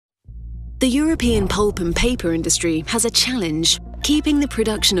The European pulp and paper industry has a challenge, keeping the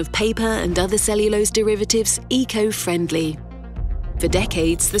production of paper and other cellulose derivatives eco-friendly. For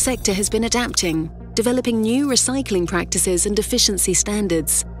decades, the sector has been adapting, developing new recycling practices and efficiency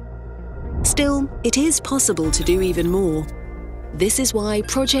standards. Still, it is possible to do even more. This is why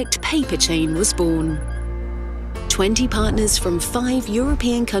Project paperChain was born. 20 partners from 5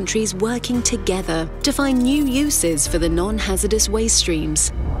 European countries working together to find new uses for the non-hazardous waste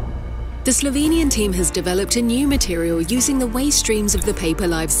streams. The Slovenian team has developed a new material using the waste streams of the paper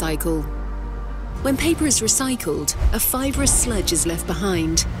life cycle. When paper is recycled, a fibrous sludge is left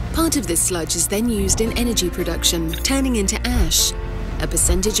behind. Part of this sludge is then used in energy production, turning into ash. A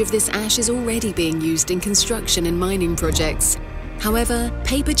percentage of this ash is already being used in construction and mining projects. However,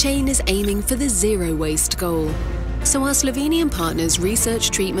 paperChain is aiming for the zero waste goal. So our Slovenian partners research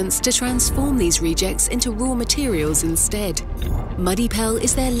treatments to transform these rejects into raw materials instead. MuddyPel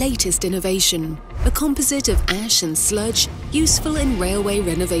is their latest innovation, a composite of ash and sludge useful in railway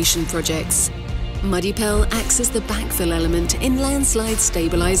renovation projects. MuddyPel acts as the backfill element in landslide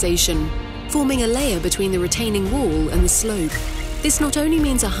stabilization, forming a layer between the retaining wall and the slope. This not only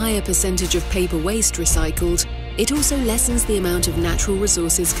means a higher percentage of paper waste recycled, it also lessens the amount of natural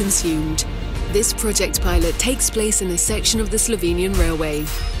resources consumed. This project pilot takes place in a section of the Slovenian railway.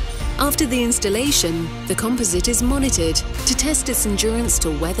 After the installation, the composite is monitored to test its endurance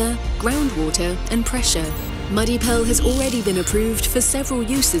to weather, groundwater and pressure. MuddyPel has already been approved for several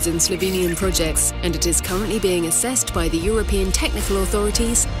uses in Slovenian projects, and it is currently being assessed by the European technical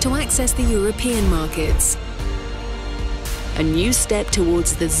authorities to access the European markets. A new step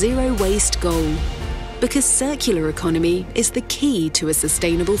towards the zero waste goal, because circular economy is the key to a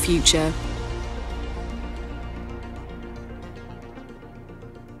sustainable future.